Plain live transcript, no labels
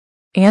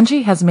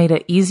Angie has made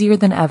it easier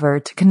than ever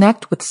to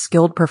connect with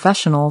skilled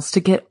professionals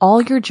to get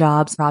all your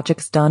jobs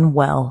projects done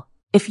well.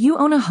 If you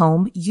own a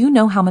home, you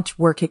know how much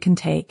work it can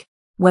take,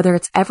 whether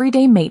it's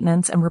everyday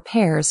maintenance and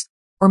repairs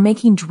or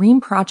making dream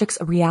projects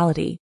a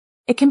reality.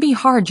 It can be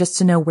hard just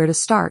to know where to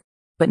start,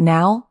 but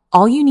now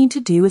all you need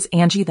to do is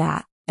Angie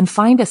that and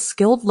find a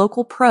skilled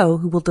local pro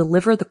who will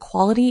deliver the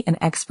quality and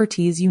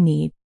expertise you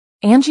need.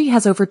 Angie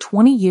has over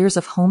 20 years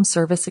of home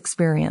service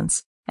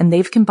experience, and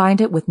they've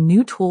combined it with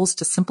new tools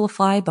to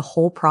simplify the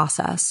whole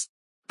process.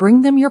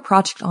 Bring them your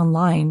project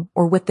online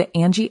or with the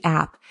Angie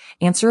app,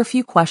 answer a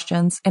few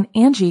questions, and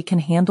Angie can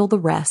handle the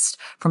rest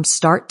from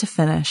start to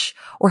finish,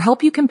 or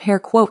help you compare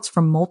quotes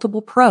from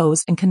multiple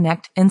pros and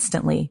connect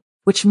instantly,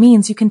 which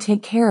means you can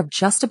take care of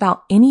just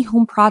about any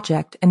home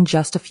project in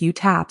just a few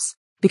taps.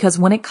 Because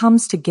when it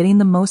comes to getting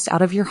the most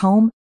out of your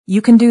home,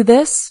 you can do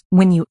this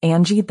when you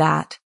Angie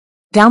that.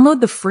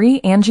 Download the free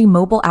Angie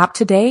mobile app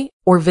today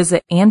or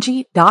visit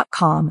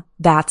Angie.com.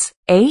 That's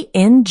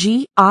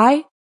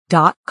ANGI.com.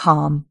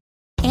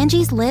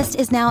 Angie's List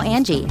is now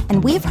Angie,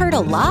 and we've heard a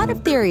lot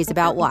of theories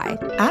about why.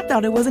 I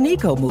thought it was an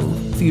eco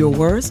move. Fewer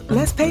words,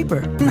 less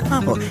paper.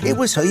 No, it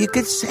was so you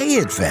could say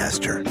it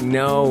faster.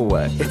 No,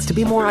 it's to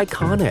be more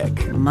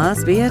iconic.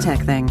 Must be a tech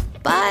thing.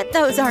 But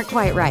those aren't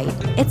quite right.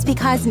 It's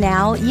because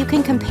now you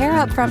can compare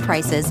upfront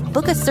prices,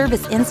 book a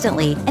service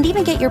instantly, and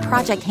even get your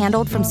project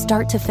handled from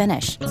start to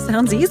finish.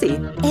 Sounds easy.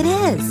 It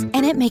is,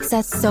 and it makes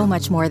us so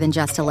much more than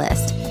just a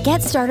list.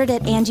 Get started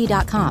at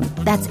Angie.com.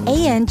 That's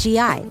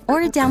ANGI,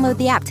 or download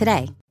the app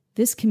today.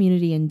 This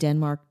community in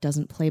Denmark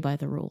doesn't play by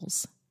the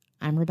rules.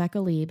 I'm Rebecca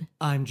Lieb.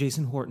 I'm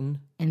Jason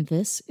Horton. And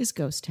this is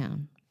Ghost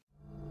Town.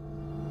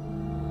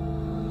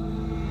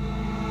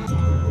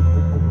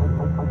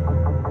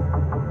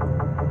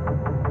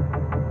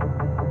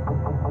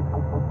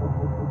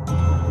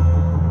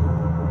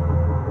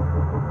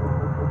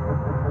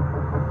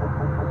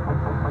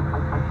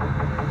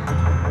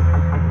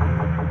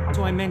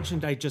 So I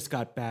mentioned I just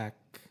got back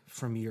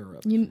from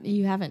Europe.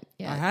 You haven't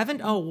yet. I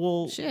haven't? Oh,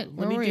 well, shit,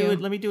 let me do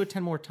it. Let me do it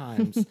 10 more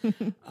times.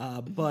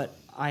 But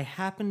I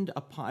happened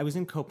upon, I was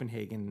in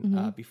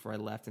Copenhagen before I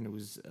left, and it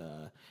was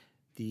I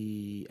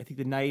think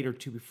the night or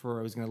two before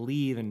I was going to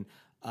leave, and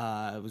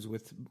I was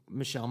with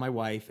Michelle, my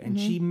wife, and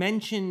she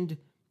mentioned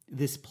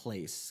this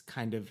place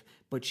kind of,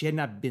 but she had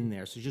not been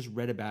there, so just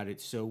read about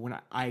it. So when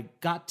I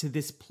got to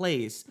this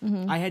place,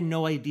 I had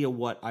no idea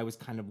what I was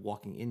kind of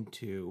walking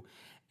into,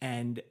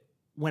 and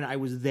when I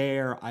was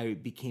there, I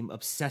became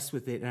obsessed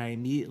with it, and I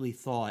immediately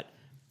thought,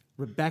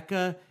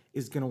 Rebecca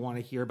is going to want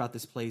to hear about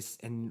this place,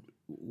 and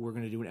we're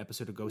going to do an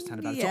episode of Ghost Town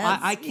about it. So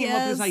I came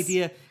up with this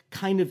idea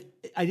kind of,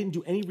 I didn't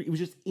do any, it was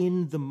just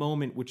in the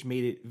moment, which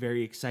made it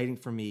very exciting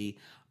for me.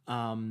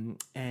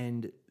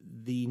 And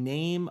the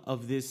name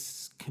of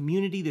this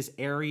community, this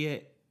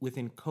area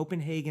within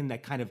Copenhagen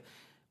that kind of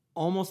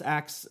almost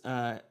acts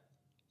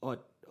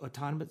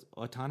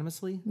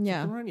autonomously.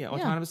 Yeah. Right? Yeah,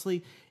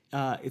 autonomously.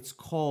 It's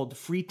called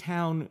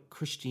Freetown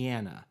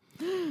Christiana.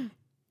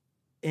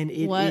 And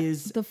it what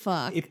is the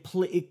fuck?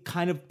 It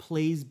kind of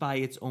plays by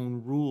its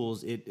own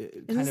rules. Is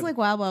this like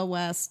Wild Wild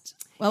West?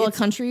 Wild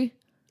Country?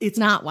 It's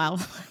not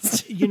Wild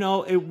West. You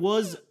know, it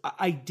was.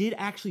 I did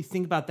actually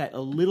think about that a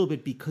little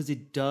bit because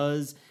it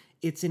does.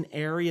 It's an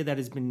area that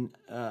has been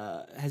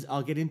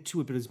I'll get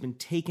into it, but has been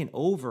taken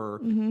over.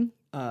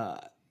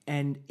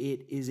 And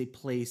it is a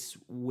place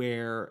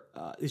where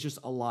there's just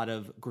a lot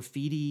of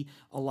graffiti,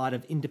 a lot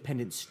of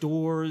independent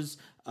stores.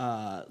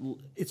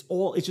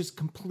 It's just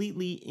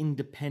completely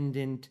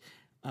independent.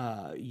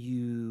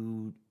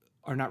 You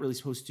are not really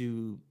supposed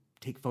to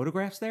take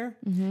photographs there.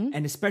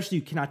 And especially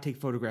you cannot take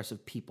photographs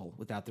of people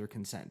without their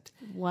consent.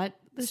 What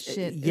the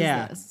shit is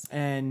this?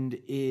 And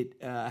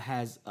it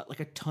has like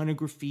a ton of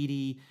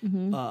graffiti,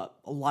 a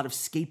lot of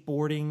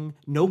skateboarding,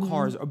 no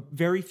cars, or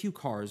very few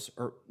cars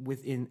are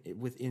within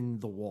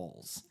the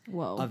walls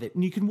of it.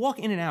 And you can walk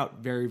in and out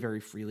very, very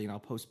freely, and I'll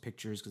post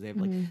pictures because they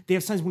have they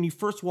have signs. When you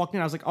first walked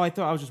in, I was like, oh, I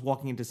thought I was just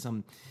walking into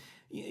some.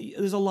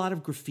 There's a lot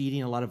of graffiti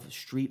and a lot of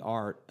street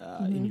art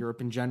in Europe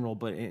in general,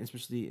 but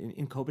especially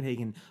in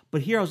Copenhagen.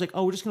 But here I was like,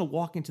 oh, we're just going to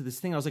walk into this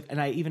thing. I was like,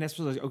 and I even asked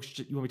her, like, oh,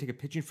 you want me to take a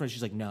picture in front?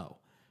 She's like, no,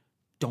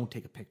 don't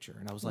take a picture.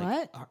 And I was like,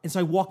 what? And so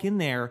I walk in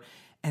there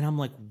and I'm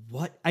like,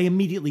 what? I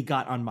immediately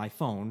got on my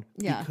phone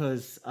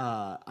because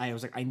I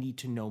was like, I need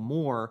to know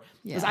more.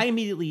 Because I'm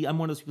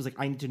one of those people like,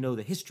 I need to know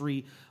the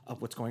history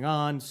of what's going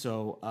on.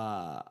 So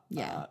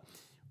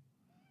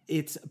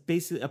it's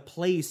basically a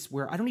place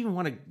where I don't even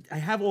want to. I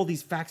have all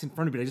these facts in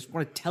front of me. I just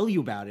want to tell you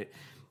about it.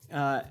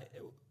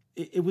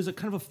 It was a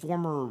kind of a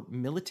former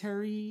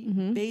military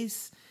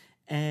base,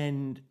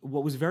 and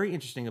what was very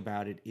interesting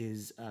about it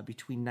is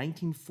between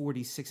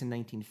 1946 and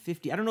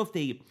 1950. I don't know if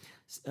they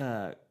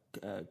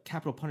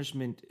capital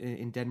punishment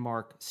in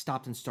Denmark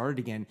stopped and started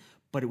again,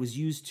 but it was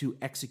used to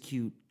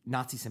execute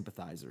Nazi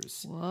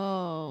sympathizers.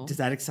 Whoa! Does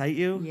that excite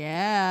you?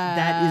 Yeah,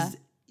 that is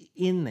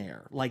in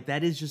there. Like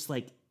that is just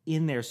like.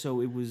 In there,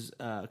 so it was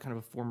kind of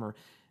a former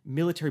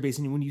military base,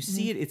 and when you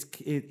see it, it's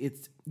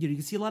you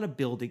can see a lot of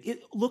building.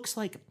 It looks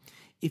like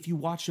if you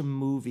watch a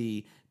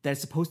movie that's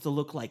supposed to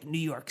look like New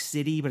York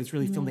City, but it's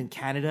really filmed in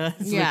Canada.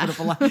 It's Yeah. like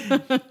sort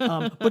of a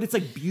lot. But it's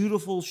like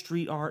beautiful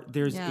street art.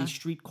 There's a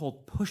street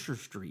called Pusher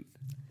Street.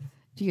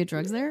 Do you get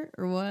drugs there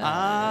or what?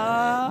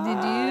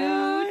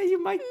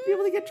 You might be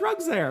able to get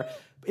drugs there.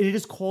 It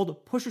is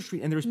called Pusher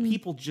Street, and there's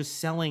people just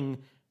selling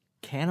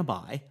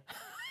cannabis.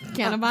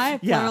 Cannabis?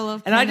 Yeah, Plural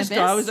of and I was like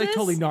cannabises?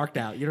 totally knocked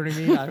out. You know what I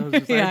mean? I was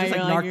just, Yeah, I just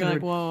you're like like, narked you're out.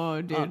 like,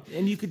 whoa, dude.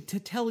 And you could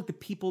tell like the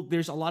people.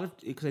 There's a lot of,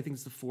 because I think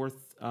it's the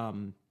fourth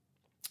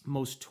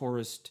most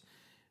tourist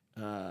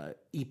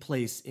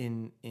place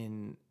in I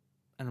don't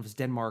know if it's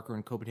Denmark or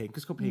in Copenhagen,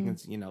 because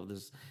Copenhagen's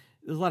there's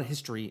a lot of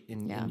history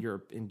in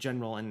Europe in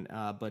general, and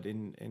but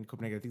in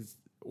Copenhagen I think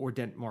or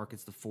Denmark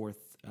it's the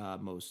fourth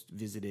most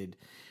visited.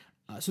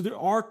 So there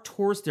are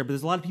tourists there, but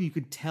there's a lot of people you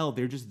could tell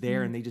they're just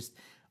there and they just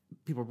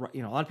a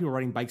lot of people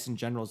riding bikes in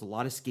general. There's a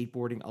lot of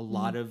skateboarding, a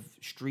lot of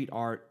street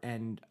art,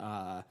 and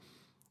a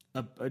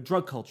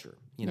drug culture.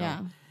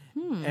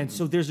 And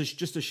so there's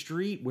just a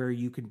street where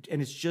you could,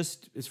 and it's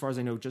just, as far as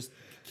I know, just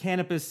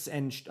cannabis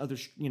and other,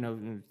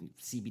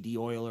 CBD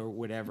oil or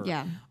whatever.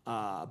 Yeah.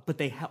 But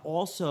they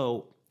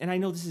also, and I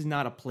know this is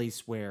not a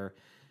place where,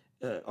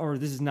 or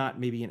this is not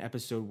maybe an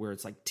episode where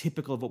it's like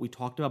typical of what we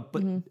talked about,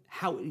 but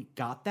how it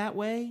got that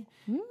way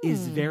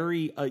is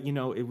very,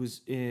 it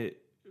was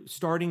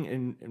starting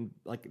in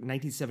like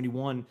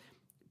 1971.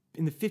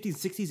 In the 50s,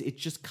 60s, it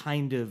just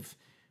kind of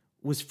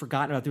was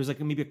forgotten about. There was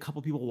like maybe a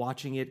couple people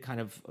watching it kind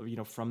of,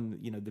 from,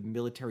 the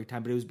military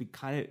time, but it was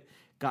kind of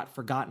got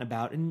forgotten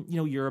about in,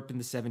 Europe in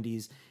the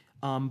 70s.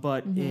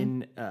 But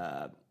in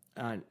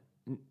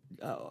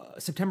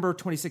September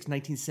 26,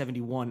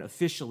 1971,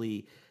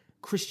 officially,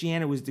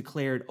 Christiania was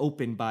declared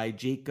open by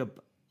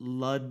Jacob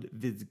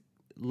Ludvigsen,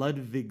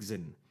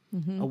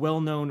 a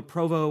well-known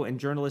provo and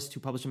journalist who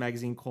published a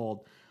magazine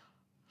called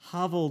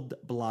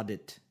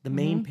Havelbladet, the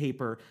main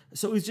paper.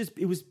 So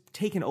it was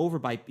taken over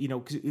by,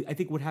 because I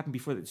think what happened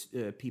before this,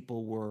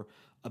 people were,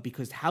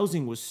 because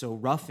housing was so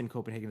rough in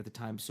Copenhagen at the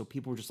time, so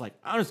people were just like,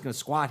 I'm just going to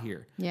squat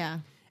here.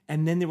 Yeah.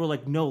 And then they were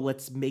like, no,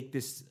 let's make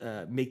this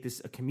a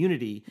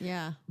community.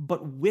 Yeah.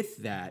 But with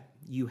that,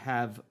 you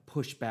have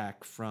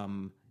pushback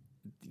from,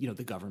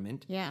 the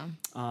government. Yeah.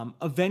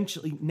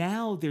 Eventually,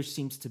 now there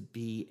seems to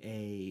be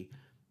a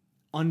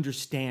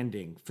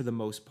understanding for the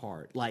most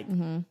part. Like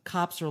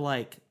cops are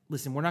like,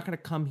 listen, we're not going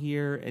to come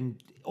here.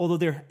 And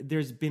although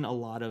there's been a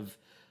lot of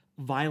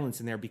violence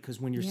in there, because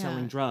when you're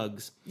selling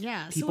drugs,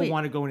 people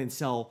want to go in and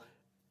sell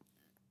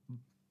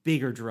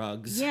bigger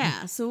drugs.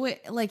 Yeah. So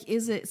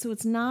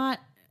it's not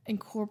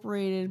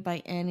incorporated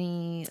by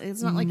any,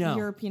 it's not like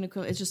European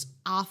equivalent, it's just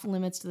off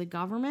limits to the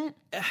government.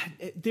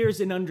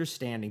 There's an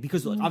understanding,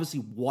 because obviously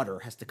water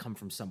has to come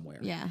from somewhere.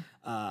 Yeah.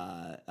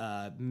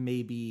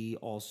 Maybe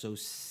also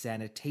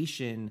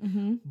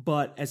sanitation,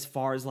 but as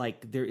far as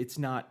like it's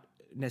not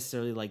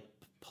necessarily like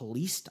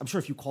policed. I'm sure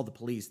if you called the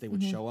police, they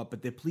would show up,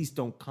 but the police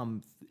don't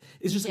come.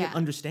 It's just like an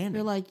understanding.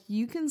 They're like,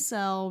 you can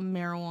sell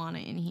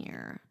marijuana in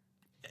here.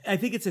 I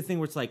think it's a thing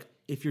where it's like,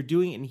 if you're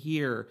doing it in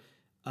here,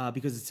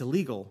 because it's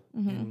illegal,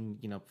 and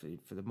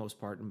for the most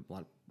part, in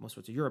most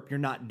parts of Europe, you're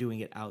not doing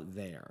it out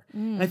there.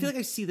 And I feel like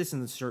I see this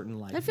in a certain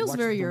like. That feels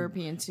very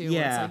European too. Yeah,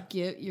 where it's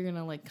like you're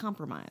gonna like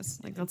compromise.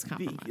 Like let's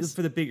compromise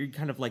for the bigger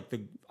kind of like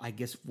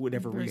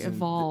whatever very reason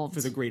evolved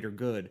for the greater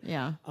good.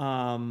 Yeah.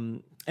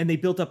 And they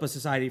built up a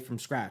society from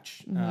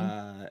scratch.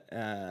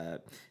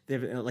 They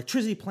have an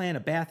electricity plant, a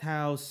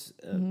bathhouse,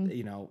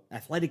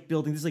 athletic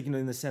building. This is like,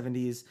 in the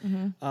 70s.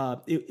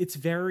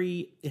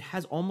 It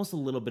has almost a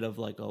little bit of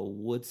like a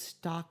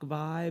Woodstock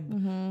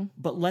vibe,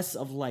 but less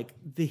of like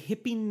the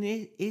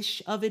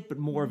hippie-ish of it, but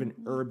more of an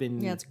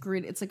urban. Yeah, it's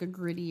grit. It's like a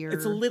grittier.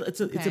 It's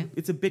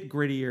a bit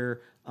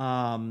grittier.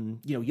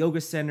 Yoga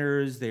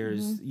centers.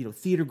 There's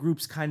theater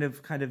groups kind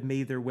of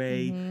made their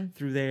way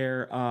through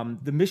there.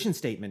 The mission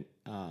statement,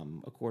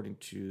 according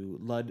to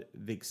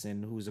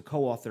Ludvigsen, who is a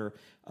co-author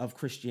of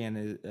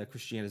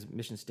Christiania's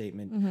mission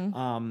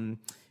statement.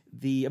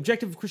 The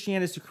objective of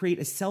Christiania is to create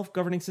a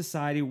self-governing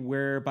society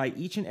whereby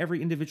each and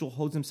every individual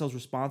holds themselves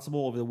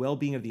responsible over the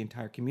well-being of the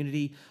entire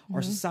community.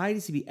 Our society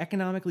is to be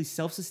economically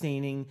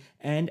self-sustaining,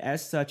 and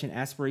as such, an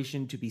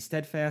aspiration to be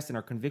steadfast in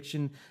our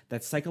conviction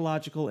that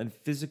psychological and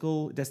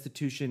physical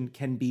destitution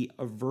can be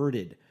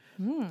averted.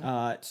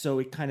 So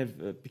it kind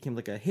of became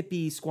like a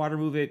hippie squatter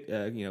movement,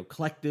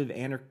 collective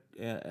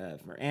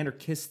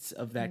anarchists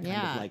of that kind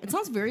of like. It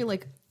sounds very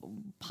like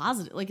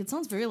positive. Like it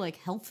sounds very like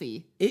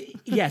healthy.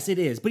 Yes, it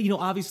is. But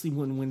obviously,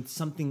 when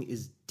something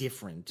is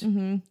different,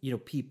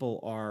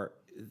 people are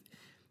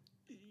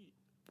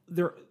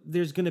there.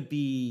 There's going to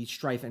be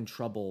strife and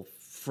trouble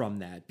from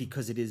that,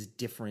 because it is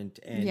different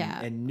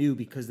and new,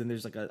 because then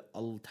there's like a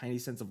tiny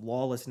sense of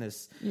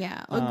lawlessness.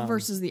 Yeah,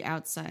 versus the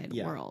outside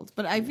world.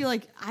 But I feel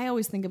like I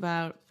always think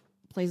about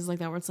places like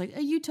that where it's like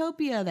a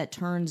utopia that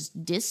turns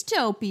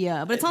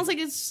dystopia, but it sounds like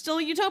it's still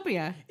a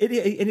utopia. And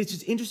it's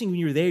just interesting when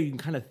you're there, you can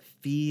kind of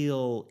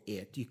feel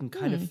it. You can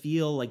kind of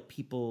feel like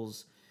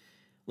people's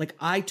like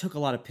I took a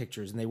lot of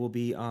pictures, and they will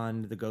be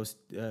on the Ghost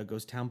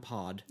Town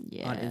Pod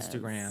on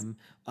Instagram,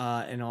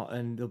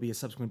 and there'll be a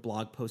subsequent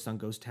blog post on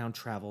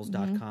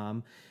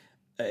ghosttown.travels.com.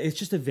 It's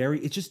just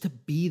to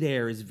be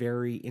there is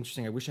very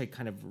interesting. I wish I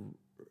kind of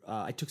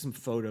I took some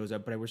photos,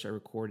 but I wish I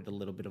recorded a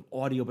little bit of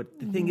audio. But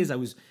the thing is, I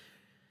was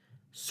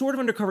sort of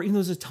undercover, even though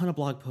there's a ton of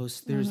blog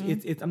posts.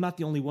 I'm not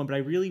the only one, but I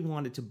really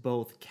wanted to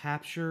both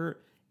capture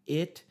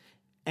it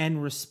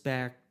and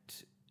respect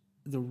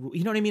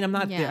you know what I mean? I'm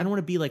not there. I don't want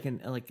to be like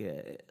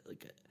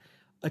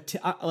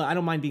I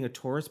don't mind being a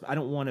tourist, but I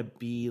don't want to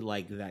be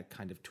like that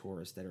kind of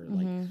tourist that are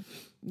like,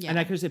 and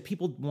I could say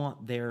people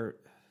want their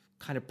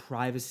kind of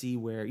privacy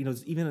where, you know,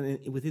 even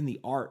within the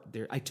art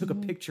there, I took a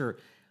picture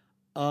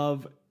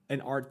of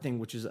an art thing,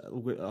 which is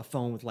a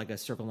phone with like a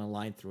circle and a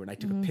line through it. And I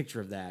took a picture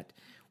of that,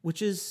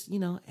 which is, you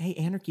know, hey,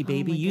 anarchy,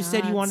 baby. You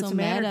said you wanted some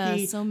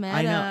anarchy. So meta.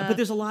 I know. But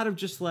there's a lot of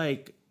just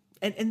like,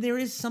 and there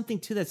is something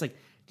to that. It's like,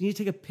 do you need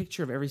to take a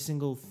picture of every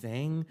single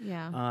thing?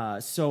 Yeah.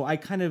 So I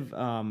kind of,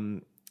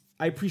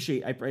 I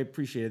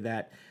appreciated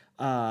that.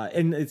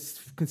 And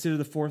it's considered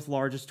the 4th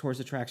largest tourist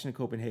attraction in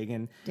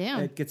Copenhagen. Damn.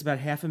 It gets about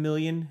half a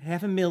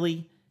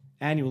milli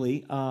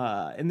annually.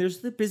 And there's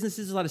the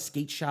businesses, a lot of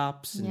skate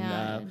shops.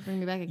 And, bring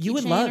me back a you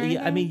would keychain love. or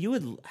anything? I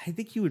mean, I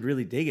think you would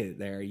really dig it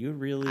there. You would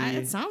really.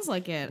 It sounds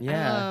like it. Yeah.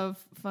 I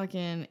love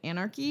fucking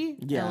anarchy.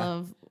 Yeah. I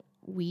love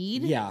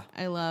weed. Yeah.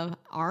 I love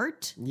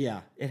art.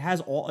 Yeah, it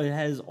has all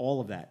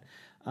of that.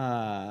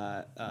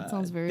 That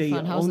sounds very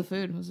fun. How's the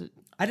food? Was it?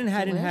 I didn't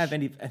have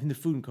any. I think the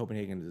food in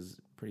Copenhagen is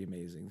pretty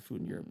amazing. The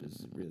food in Europe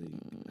is really.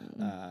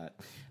 I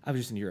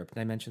was just in Europe. Did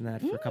I mention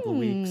that for a couple of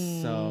weeks?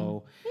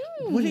 So,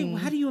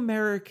 how do you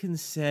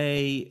Americans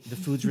say the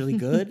food's really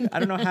good? I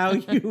don't know how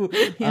you.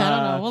 I don't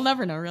know. We'll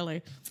never know,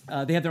 really.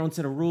 They have their own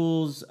set of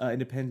rules,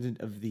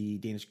 independent of the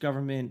Danish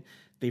government.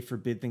 They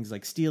forbid things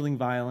like stealing,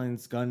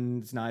 violence,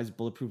 guns, knives,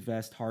 bulletproof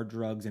vests, hard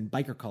drugs, and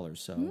biker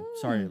colors. So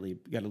sorry, you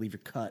got to leave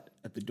your cut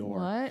at the door.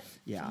 What?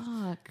 Yeah.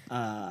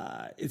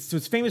 Fuck.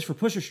 It's famous for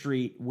Pusher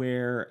Street,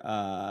 where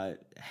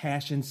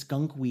hash and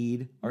skunk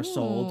weed are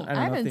sold. I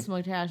haven't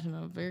smoked hash in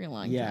a very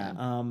long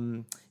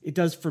time. Yeah. It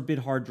does forbid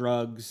hard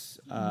drugs,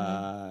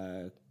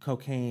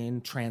 cocaine,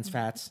 trans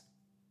fats.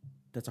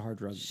 That's a hard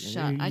drug. You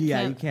can't do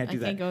that.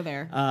 I can't go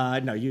there.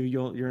 No,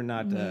 you're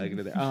not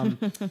gonna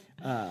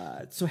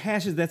there. So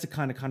hashes, that's a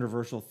kind of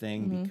controversial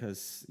thing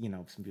because, you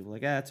know, some people are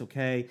like, it's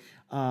okay.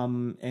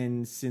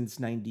 And since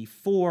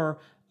 '94,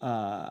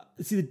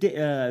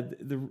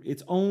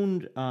 it's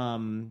owned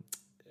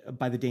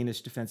by the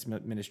Danish Defense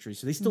Ministry,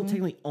 so they still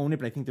technically own it,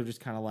 but I think they're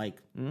just kind of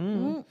like,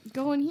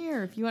 go in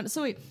here if you want.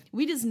 So wait,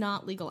 weed is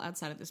not legal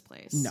outside of this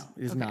place. No,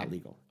 it is not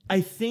legal.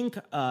 I think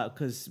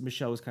because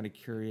Michelle was kind of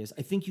curious,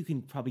 I think you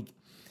can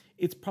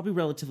it's probably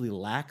relatively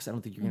lax. I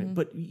don't think you're gonna,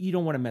 but you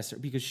don't want to mess her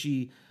because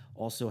she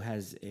also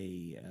has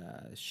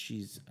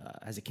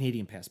has a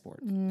Canadian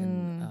passport.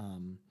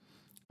 And,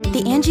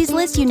 The Angie's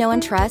List you know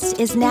and trust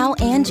is now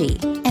Angie,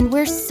 and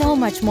we're so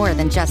much more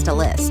than just a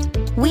list.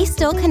 We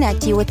still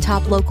connect you with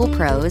top local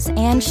pros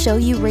and show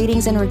you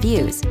ratings and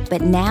reviews,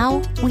 but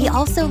now we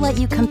also let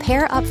you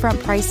compare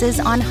upfront prices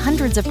on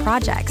hundreds of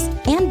projects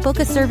and book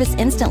a service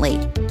instantly.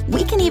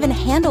 We can even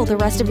handle the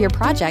rest of your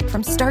project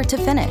from start to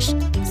finish.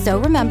 So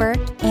remember,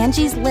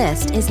 Angie's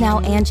List is now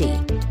Angie,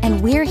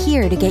 and we're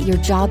here to get your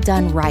job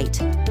done right.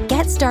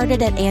 Get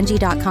started at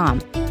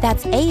Angie.com.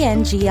 That's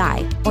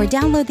ANGI, or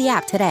download the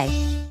app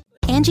today.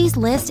 Angie's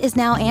List is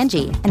now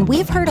Angie, and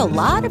we've heard a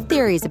lot of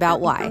theories about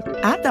why.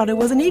 I thought it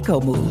was an eco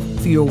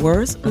move. Fewer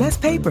words, less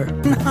paper.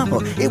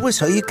 No, it was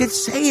so you could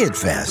say it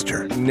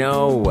faster.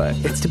 No,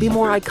 it's to be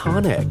more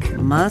iconic.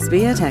 Must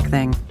be a tech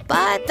thing.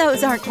 But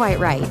those aren't quite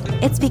right.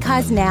 It's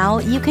because now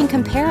you can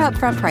compare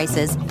upfront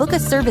prices, book a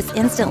service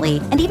instantly,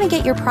 and even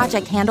get your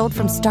project handled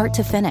from start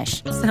to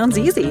finish. Sounds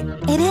easy.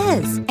 It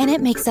is, and it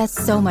makes us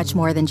so much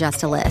more than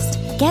just a list.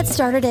 Get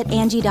started at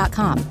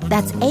Angie.com.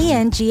 That's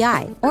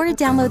ANGI, or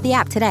download the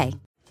app today.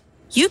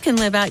 You can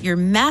live out your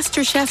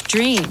MasterChef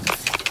dreams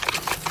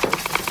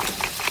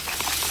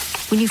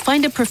when you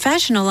find a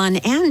professional on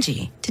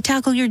Angie to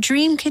tackle your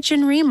dream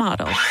kitchen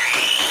remodel.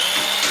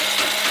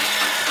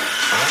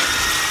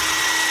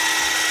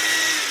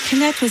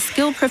 Connect with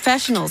skilled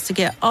professionals to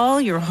get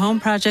all your home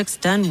projects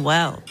done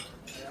well.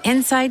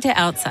 Inside to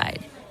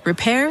outside,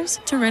 repairs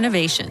to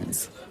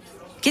renovations.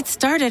 Get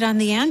started on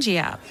the Angie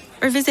app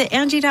or visit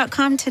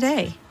Angie.com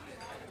today.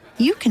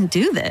 You can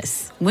do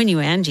this when you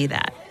Angie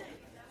that.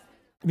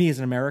 me as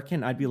an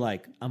American, I'd be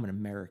like, I'm an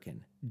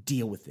American.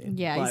 Deal with it.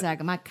 Yeah, but,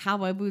 exactly. My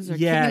cowboy boots are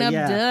kicking up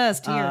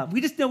dust here.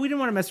 We didn't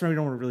want to mess around. We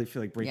don't want to really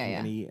feel like breaking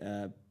any.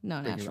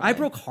 No, naturally. I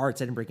broke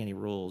hearts. I didn't break any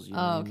rules. You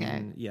know okay. I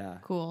mean? Yeah.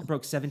 Cool. I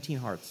broke 17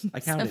 hearts. I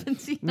counted.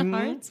 17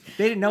 hearts?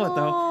 They didn't know it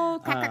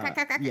though.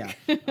 Yeah.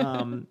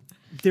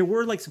 There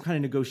were like some kind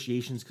of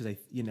negotiations because I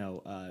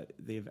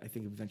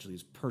think eventually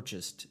was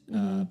purchased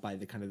by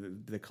the kind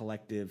of the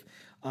collective.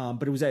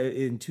 But it was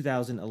in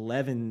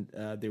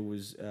 2011. There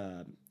was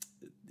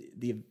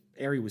the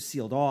area was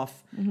sealed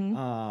off,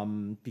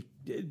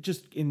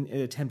 just in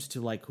attempts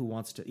to like who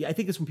wants to. Yeah, I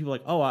think it's when people are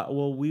like, oh,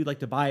 well, we'd like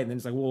to buy it, and then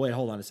it's like, well, wait,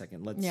 hold on a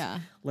second, let's.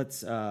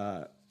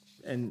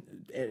 And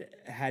it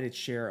had its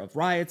share of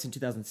riots in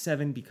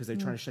 2007 because they're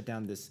trying to shut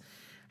down this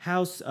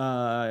house.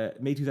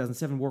 May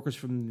 2007, workers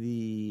from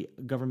the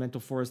Governmental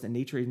Forest and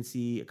Nature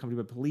Agency,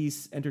 accompanied by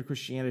police, entered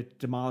Christiania to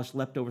demolish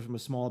leftovers from a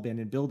small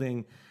abandoned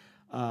building.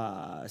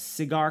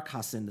 Cigar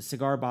Kassen, the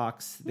cigar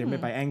box. They're made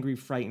by angry,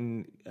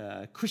 frightened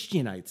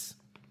Christianites.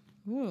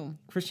 Ooh.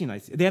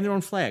 Christianites. They have their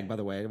own flag, by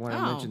the way. I want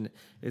to mention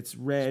it's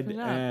red.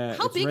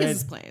 How big is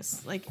this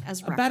place? Like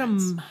as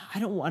reference? About I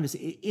don't want to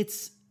say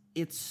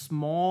it's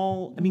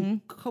small. I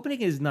mean,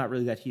 Copenhagen is not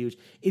really that huge.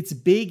 It's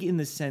big in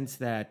the sense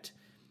that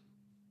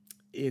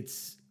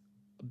it's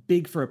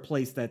big for a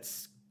place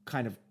that's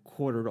kind of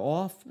quartered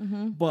off,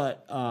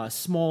 but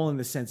small in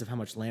the sense of how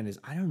much land is.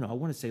 I don't know. I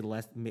want to say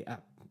less,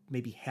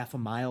 maybe half a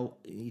mile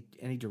in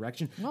any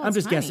direction. Well, I'm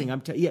just tiny.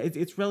 guessing.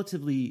 It's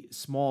relatively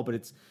small, but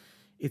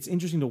it's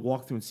interesting to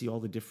walk through and see all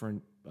the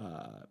different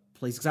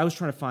places. 'Cause I was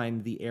trying to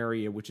find the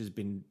area which has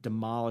been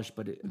demolished,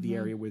 but the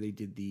area where they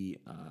did the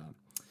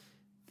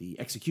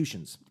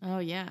executions. Oh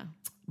yeah.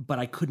 But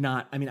I could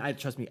not. I mean,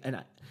 trust me, and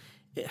I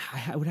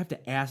would have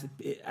to ask.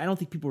 I don't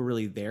think people were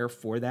really there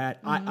for that.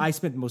 I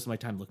spent most of my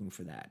time looking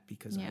for that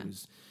because I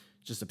was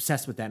just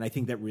obsessed with that, and I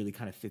think that really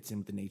kind of fits in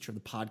with the nature of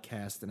the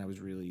podcast. And I was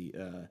really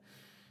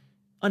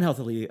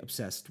unhealthily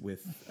obsessed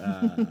with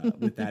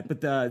that.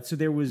 But so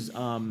there was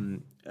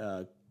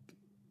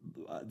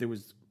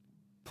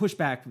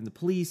pushback from the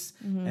police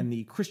and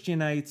the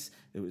Christianites.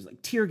 There was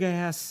like tear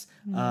gas.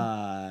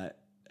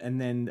 And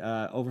then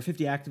over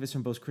 50 activists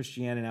from both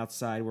Christian and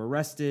outside were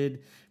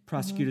arrested.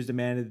 Prosecutors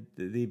demanded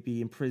that they be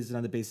imprisoned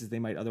on the basis they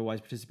might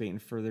otherwise participate in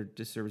further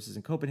disturbances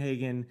in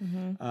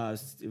Copenhagen.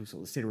 It was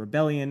a state of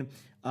rebellion.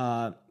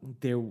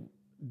 There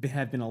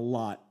have been a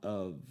lot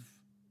of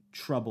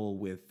trouble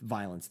with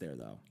violence there,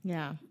 though.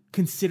 Yeah.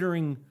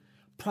 Considering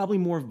probably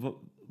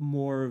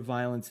more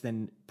violence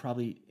than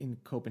probably in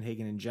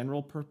Copenhagen in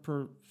general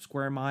per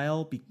square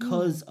mile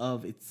because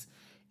of it's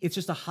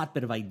just a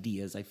hotbed of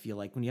ideas. I feel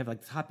like when you have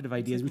like this hotbed of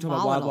ideas, we talk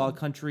about Wild Wild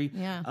Country.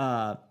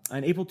 Yeah.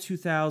 In April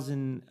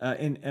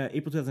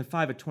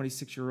 2005, a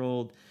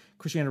 26-year-old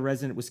Christiana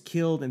resident was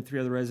killed and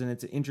 3 other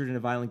residents injured in a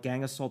violent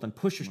gang assault on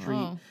Pusher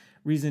Street.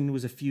 Reason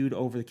was a feud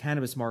over the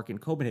cannabis market in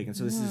Copenhagen.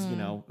 So this is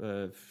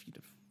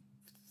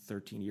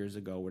 13 years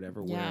ago,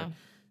 whatever, where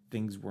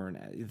things weren't.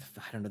 I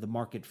don't know, the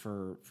market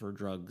for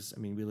drugs. I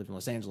mean, we live in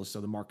Los Angeles,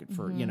 so the market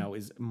for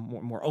is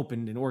more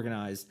open and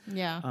organized.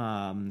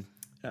 Yeah.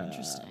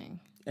 Interesting.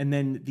 And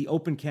then the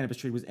open cannabis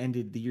trade was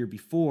ended the year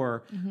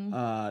before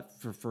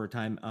for a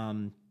time.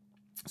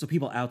 So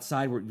people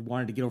outside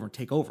wanted to get over and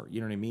take over.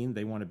 You know what I mean?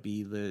 They want to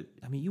be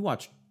you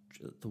watched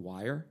The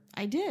Wire.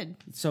 I did.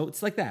 So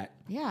it's like that.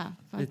 Yeah.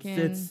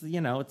 It's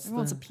everyone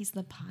wants a piece of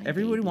the pie.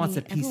 Everybody wants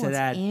a piece of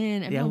that.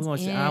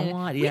 Everyone's in. I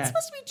want. Yeah. It's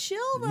supposed to be chill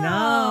though.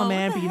 No,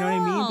 man. But you know what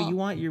I mean. But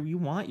you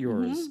want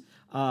yours.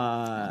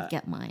 I'll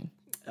get mine.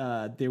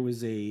 There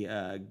was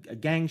a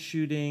gang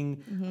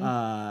shooting.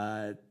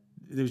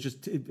 There was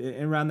just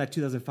around that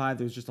 2005.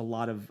 There was just a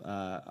lot of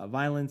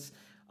violence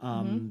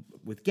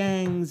with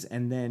gangs,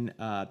 and then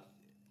after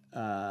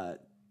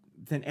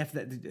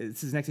that,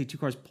 this is next day. 2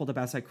 cars pulled up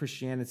outside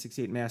Christian, and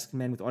 68 masked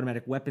men with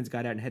automatic weapons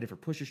got out and headed for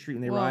Pusher Street.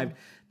 When they arrived,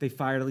 they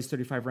fired at least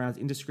 35 rounds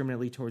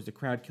indiscriminately towards the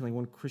crowd, killing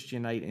 1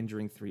 Christianite,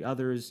 injuring 3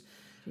 others.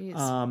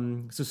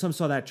 So some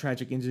saw that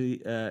tragic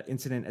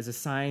incident as a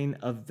sign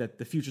of that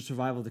the future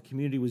survival of the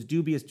community was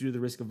dubious due to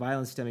the risk of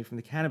violence stemming from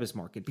the cannabis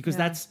market, because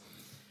that's.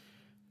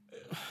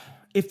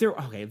 If there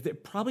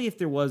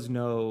was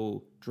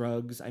no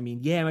drugs, I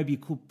mean, it might be a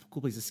cool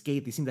place to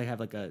skate. They seem to have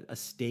like a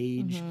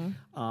stage,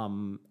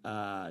 to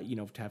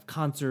have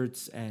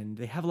concerts, and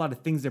they have a lot of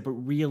things there. But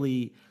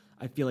really,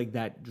 I feel like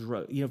that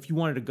drug, if you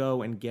wanted to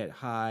go and get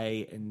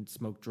high and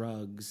smoke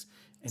drugs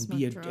and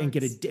and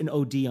get an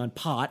OD on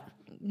pot,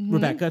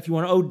 Rebecca, if you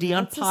want to OD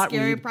on pot, that's a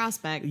scary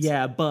prospect.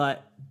 Yeah,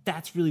 but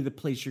that's really the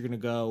place you're going to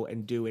go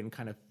and do it and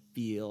kind of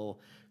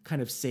feel kind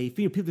of safe.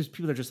 There's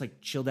people that are just like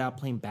chilled out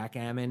playing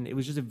backgammon. It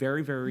was just a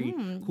very, very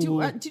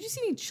cool. Did you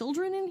see any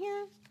children in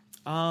here?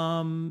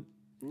 Not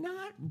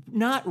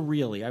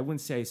really. I wouldn't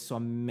say I saw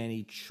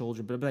many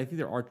children, but I think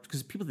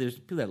there's people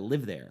that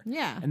live there.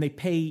 Yeah, and they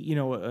pay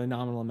a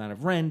nominal amount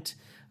of rent.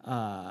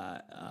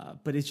 But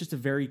it's just a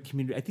very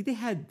community. I think they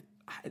had.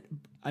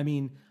 I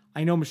mean,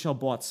 I know Michelle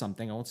bought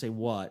something. I won't say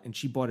what, and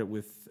she bought it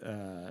with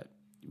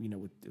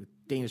with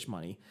Danish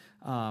money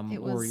it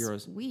or was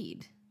euros.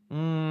 Weed.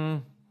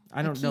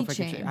 I don't know if I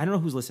can. I don't know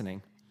who's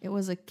listening. It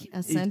was a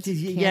scented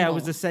candle. Yeah, it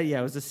was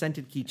a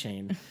scented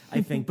keychain,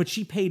 I think. But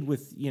she paid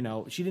with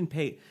she didn't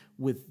pay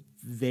with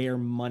their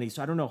money,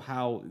 so I don't know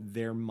how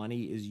their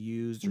money is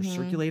used or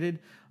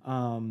circulated.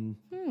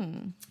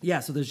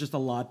 Yeah, so there's just a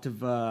lot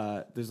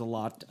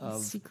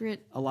of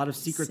secrets, a lot of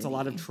secrets, city. A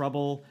lot of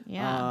trouble.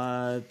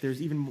 Yeah,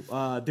 there's even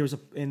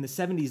in the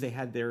 70s they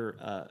had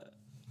their.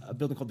 A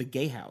building called the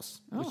Gay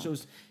House, which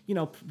shows,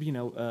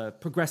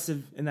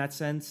 progressive in that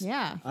sense.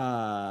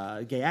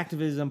 Yeah. Gay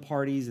activism,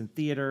 parties, and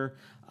theater.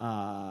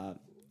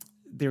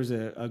 There's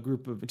a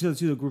group of, in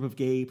 2002, a group of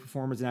gay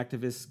performers and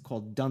activists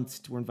called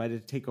Dunst were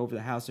invited to take over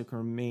the House of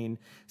Remain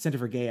Center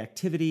for Gay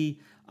Activity.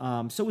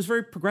 So it was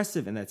very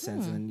progressive in that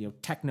sense. And,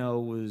 techno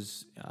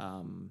was,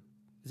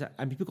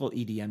 people call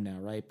it EDM now,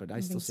 right? But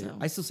I still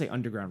say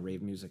underground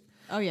rave music.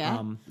 Oh,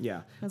 yeah?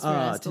 Yeah. That's weird.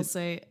 I still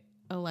say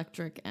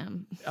Electric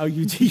M. Oh,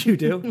 you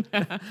do?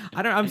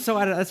 I'm so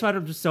out of, that's why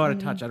I'm just so out of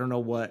touch. I don't know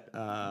what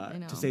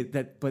to say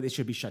that, but it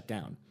should be shut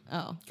down.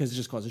 Oh. Because it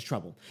just causes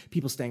trouble.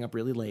 People staying up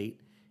really late.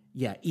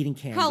 Yeah, eating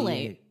candy. How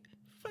late?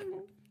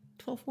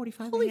 12:45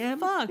 a.m. Holy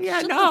fuck. Yeah,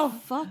 Shut no. the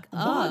fuck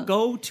up.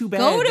 Go to bed.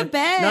 Go to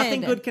bed.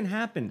 Nothing good can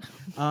happen.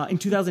 In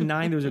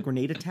 2009, there was a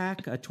grenade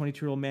attack. A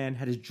 22-year-old man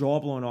had his jaw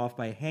blown off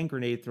by a hand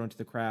grenade thrown to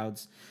the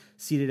crowds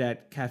seated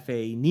at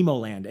Cafe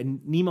Nemoland. And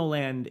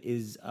Nemoland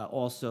is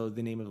also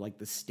the name of like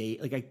the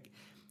state. Like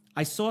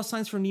I saw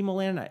signs for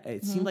Nemoland.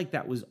 It seemed like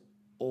that was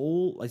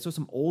old. I saw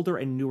some older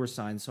and newer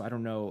signs, so I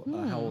don't know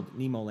how old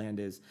Nemoland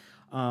is.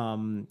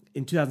 In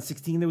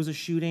 2016, there was a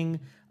shooting.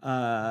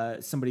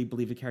 Somebody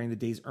believed to carrying the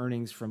day's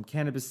earnings from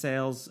cannabis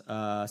sales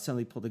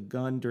suddenly pulled a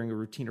gun during a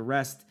routine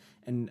arrest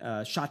and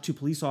shot 2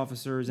 police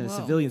officers and a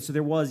civilian. So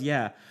there was,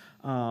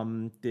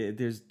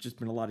 there's just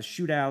been a lot of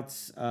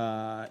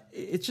shootouts.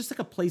 It's just like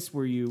a place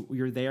where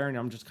you're there, and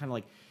I'm just kind of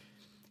like,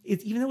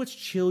 even though it's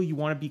chill, you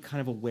want to be kind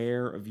of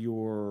aware of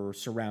your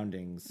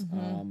surroundings.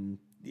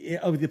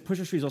 The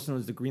Pusher Street is also known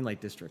as the Green Light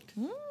District.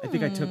 I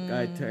think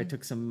I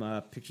took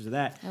some pictures of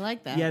that. I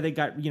like that. Yeah, they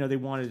got they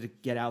wanted to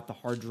get out the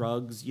hard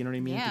drugs. You know what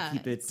I mean? Yeah, to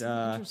keep it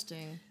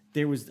interesting.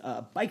 There was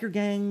biker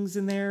gangs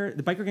in there.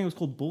 The biker gang was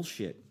called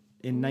Bullshit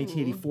in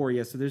 1984.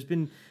 Yeah, so there's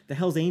been the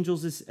Hells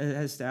Angels has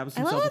established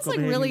I themselves. love it's like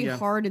Copenhagen. really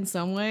hard in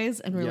some ways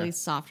and really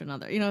soft in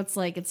other. It's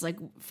like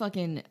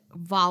fucking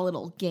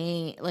volatile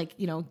gang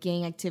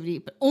gang activity,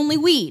 but only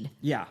weed.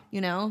 Yeah.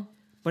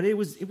 But it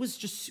was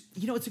just,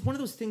 it's like one of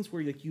those things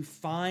where like you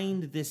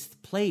find this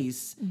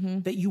place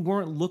that you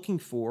weren't looking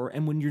for.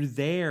 And when you're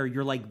there,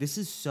 you're like, this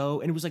is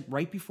so, and it was like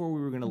right before we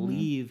were going to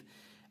leave.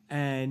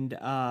 And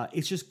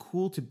it's just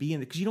cool to be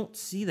in it because you don't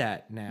see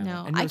that now.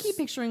 No, and I keep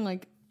picturing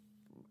like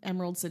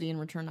Emerald City and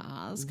Return to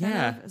Oz.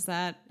 Kind of. Is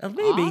that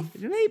maybe. off?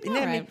 Maybe. All I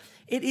mean, right.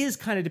 it is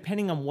kind of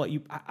depending on what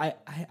you,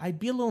 I'd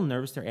be a little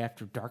nervous there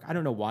after dark. I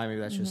don't know why.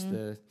 Maybe that's just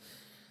the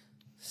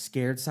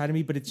scared side of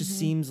me, but it just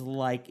seems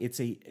like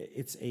it's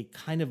a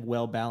kind of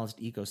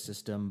well-balanced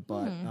ecosystem,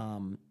 but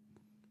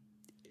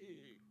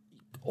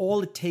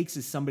all it takes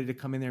is somebody to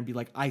come in there and be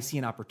like, I see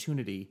an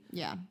opportunity.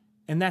 Yeah.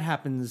 And that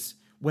happens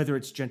whether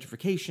it's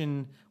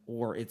gentrification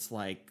or it's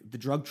like the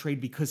drug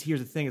trade, because here's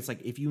the thing, it's like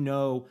if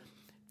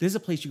there's a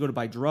place you go to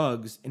buy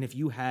drugs, and if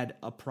you had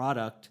a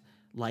product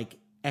like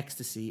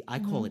ecstasy, I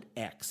call it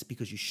X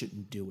because you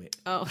shouldn't do it.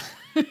 Oh.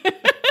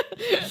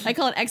 I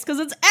call it X because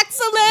it's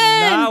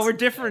excellent. No, we're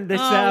different.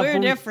 We're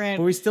different.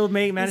 But we still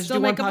managed to do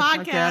make one a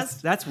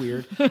podcast. That's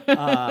weird.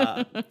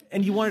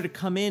 And you wanted to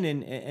come in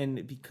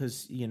and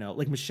because,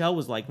 like Michelle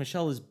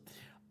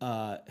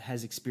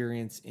has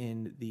experience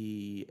in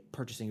the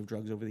purchasing of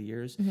drugs over the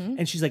years.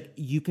 And she's like,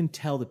 you can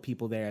tell the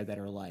people there that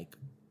are like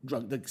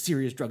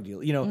serious drug deal.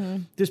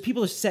 There's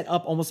people that set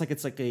up almost like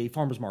it's like a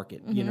farmer's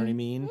market. You know what I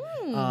mean?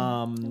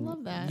 I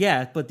love that.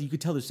 Yeah, but you could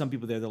tell there's some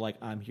people there that are like,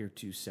 I'm here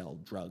to sell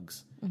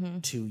drugs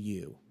to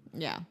you.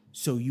 Yeah.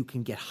 So you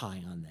can get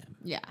high on them.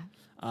 Yeah.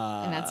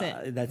 And that's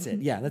it. That's it.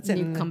 Yeah, that's it.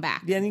 And you come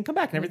back. Yeah, and you come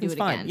back and everything's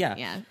fine. Again.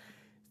 Yeah.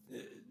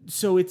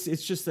 So it's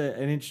just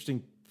an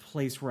interesting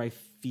place where I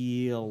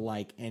feel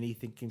like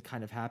anything can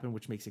kind of happen,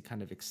 which makes it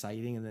kind of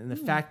exciting. And then the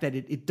fact that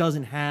it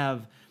doesn't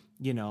have,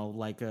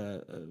 like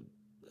a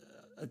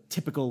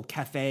typical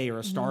cafe or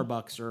a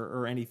Starbucks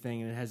or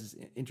anything, and it has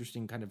this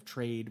interesting kind of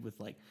trade with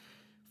like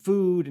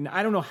food, and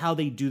I don't know how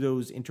they do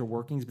those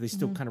interworkings, but they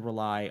still kind of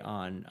rely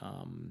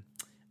on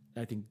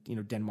I think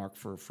Denmark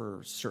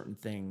for certain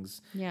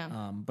things.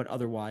 Yeah. But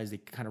otherwise,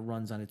 it kind of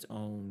runs on its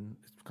own.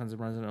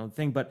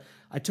 Thing. But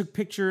I took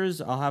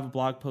pictures. I'll have a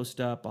blog post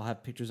up. I'll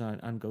have pictures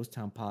on Ghost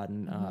Town Pod,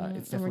 and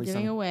it's definitely we're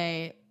giving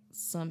away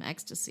some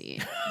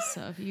ecstasy.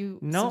 So if you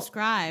No,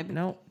 subscribe,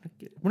 no,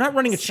 we're not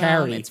running a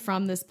charity. It's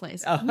from this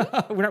place.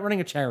 We're not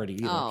running a charity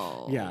either.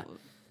 Oh. Yeah.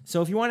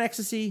 So if you want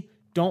ecstasy,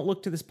 don't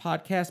look to this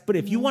podcast. But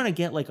if you want to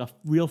get like a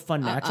real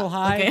fun natural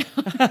high,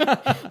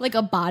 like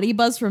a body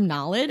buzz from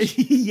knowledge.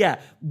 yeah,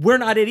 we're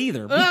not it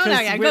either.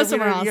 Go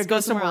somewhere else. Yeah,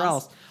 go somewhere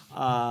else.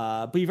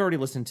 But you've already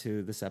listened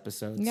to this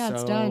episode. Yeah, so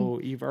it's done.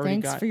 You've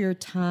already Thanks for your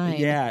time.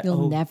 Yeah.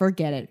 You'll never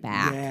get it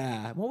back.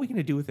 Yeah. What are we going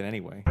to do with it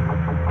anyway?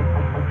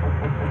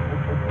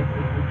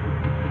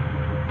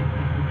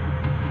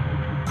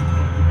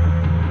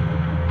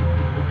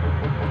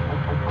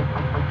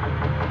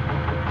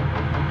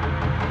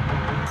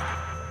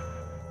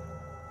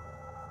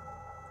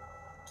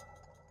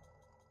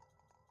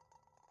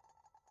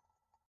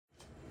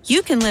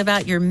 You can live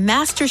out your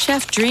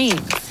MasterChef dream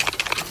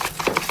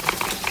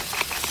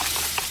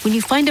when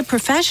you find a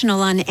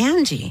professional on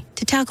Angie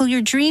to tackle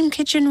your dream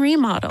kitchen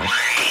remodel.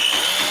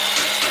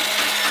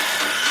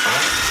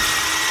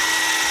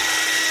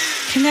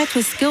 Connect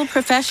with skilled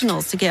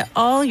professionals to get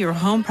all your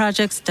home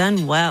projects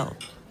done well.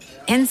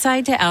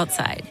 Inside to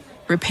outside,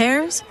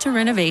 repairs to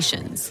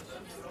renovations.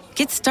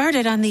 Get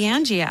started on the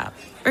Angie app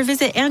or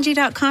visit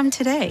Angie.com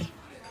today.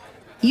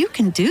 You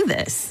can do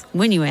this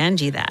when you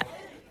Angie that.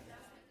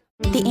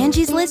 The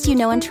Angie's List you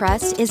know and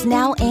trust is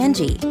now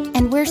Angie,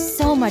 and we're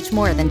so much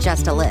more than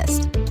just a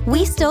list.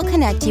 We still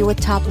connect you with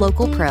top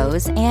local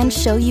pros and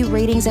show you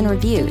ratings and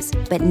reviews,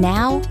 but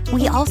now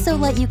we also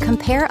let you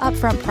compare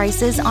upfront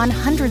prices on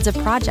hundreds of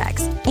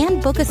projects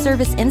and book a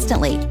service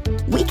instantly.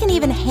 We can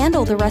even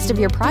handle the rest of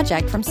your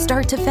project from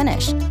start to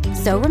finish.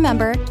 So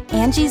remember,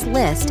 Angie's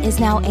List is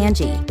now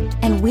Angie,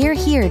 and we're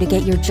here to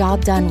get your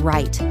job done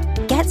right.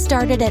 Get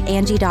started at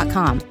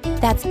Angie.com.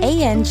 That's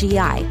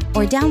ANGI,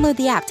 or download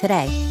the app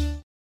today.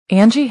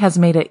 Angie has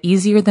made it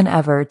easier than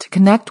ever to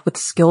connect with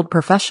skilled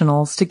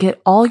professionals to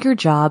get all your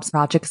jobs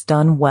projects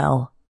done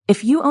well.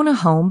 If you own a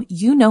home,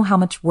 you know how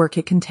much work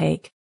it can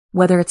take,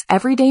 whether it's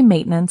everyday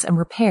maintenance and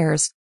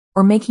repairs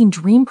or making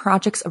dream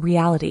projects a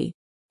reality.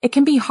 It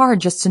can be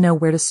hard just to know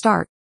where to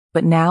start,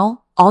 but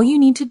now all you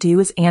need to do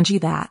is Angie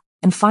that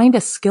and find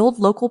a skilled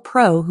local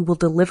pro who will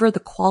deliver the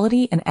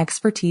quality and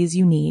expertise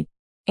you need.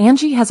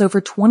 Angie has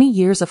over 20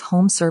 years of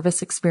home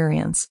service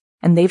experience,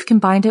 and they've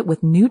combined it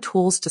with new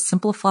tools to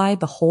simplify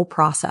the whole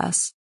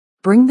process.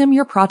 Bring them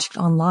your project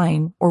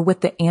online or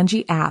with the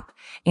Angie app,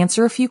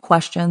 answer a few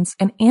questions,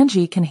 and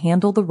Angie can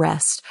handle the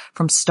rest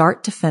from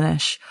start to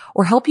finish,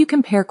 or help you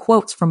compare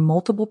quotes from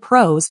multiple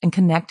pros and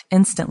connect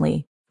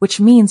instantly, which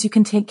means you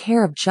can take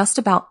care of just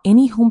about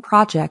any home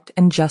project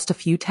in just a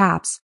few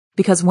taps.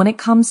 Because when it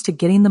comes to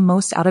getting the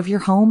most out of your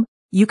home,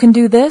 you can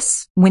do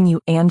this when you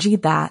Angie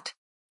that.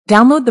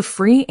 Download the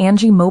free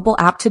Angie mobile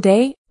app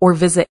today or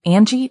visit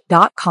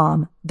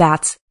Angie.com.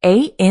 That's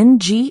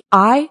ANGI.com.